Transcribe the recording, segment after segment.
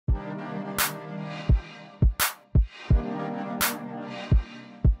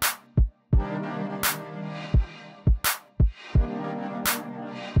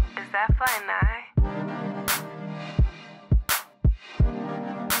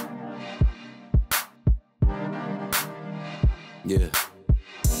Yeah.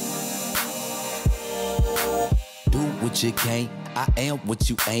 Do what you can't, I am what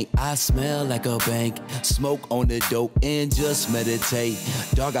you ain't. I smell like a bank, smoke on the dope and just meditate.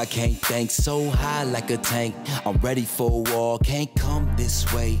 Dog, I can't think, so high like a tank. I'm ready for a war, can't come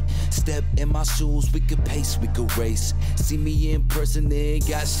this way. Step in my shoes, we could pace, we could race. See me in person, they ain't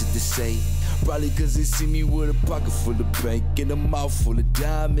got shit to say. Probably cause they see me with a pocket full of bank and a mouth full of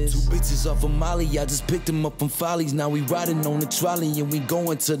diamonds. 2 bitches off of Molly, I just picked them up from Follies. Now we riding on the trolley and we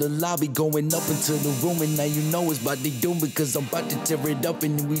going to the lobby, going up into the room. And now you know it's about to do because I'm about to tear it up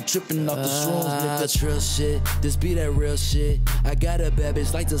and then we tripping off the shrooms. Nigga, Trill shit, this be that real shit. I got a bad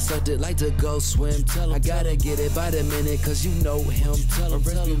bitch, like to suck it, like to go swim. Tell him, I gotta get it by the minute cause you know him. Tell him,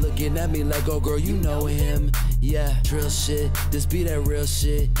 friends be looking at me like, oh girl, you know him. Yeah, Trill shit, this be that real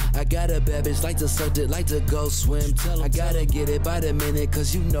shit. I got a bad bitch, like to suck it, like to go swim. Tell him, I gotta get it by the minute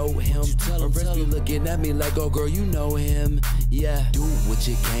cause you know him. Tell him, friends be looking at me like, oh girl, you know him. Yeah, do what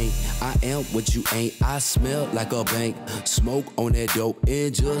you can't, I am what you ain't. I smell like a bank, smoke on that dope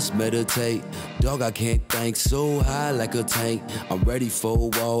and just meditate. Dog, I can't think, so high like a tank. I'm ready for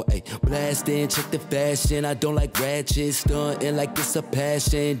a wall, ayy. Blast in, check the fashion. I don't like ratchet, stuntin' like it's a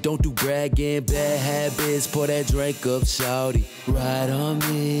passion. Don't do bragging, bad habits. Pour that drink up, shawty. Ride on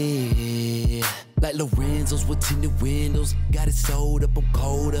me like Lorenzo's with tinted windows. Got it sold up, I'm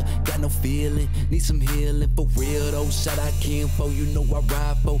colder. Got no feeling, need some healing for real though. Shot I can for, you know I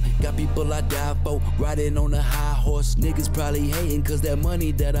ride for. Got people I die for, riding on a high horse. Niggas probably hating cause that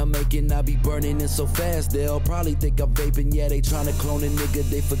money that I'm making, I be burning it so fast. They'll probably think I'm vaping, yeah, they tryna clone a nigga.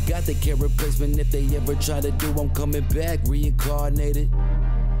 They forgot they can't replace me. If they ever try to do, I'm coming back, reincarnated.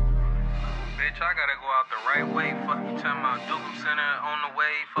 Bitch, I gotta go out the right way. Fuck you talking about Duke Center on the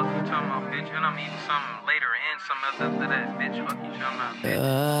way. Fuck you talking about, bitch, and I'm eating something later and something else after that, bitch. Fuck you talking about,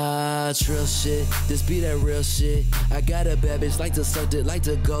 bitch. Trill shit, this be that real shit. I got a bad bitch, like to suck it, like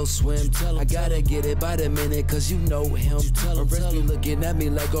to go swim. Tell him, I gotta get it by the minute cause you know him. Tell him, friends be looking at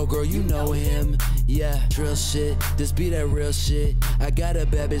me like, oh girl, you know him. Yeah, Trill shit, this be that real shit. I got a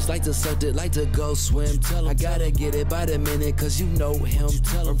bad bitch, like to suck it, like to go swim. Tell him, I gotta get it by the minute cause you know him.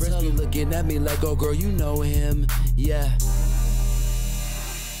 Tell him, friends be looking at me like, oh girl, you know him. Yeah.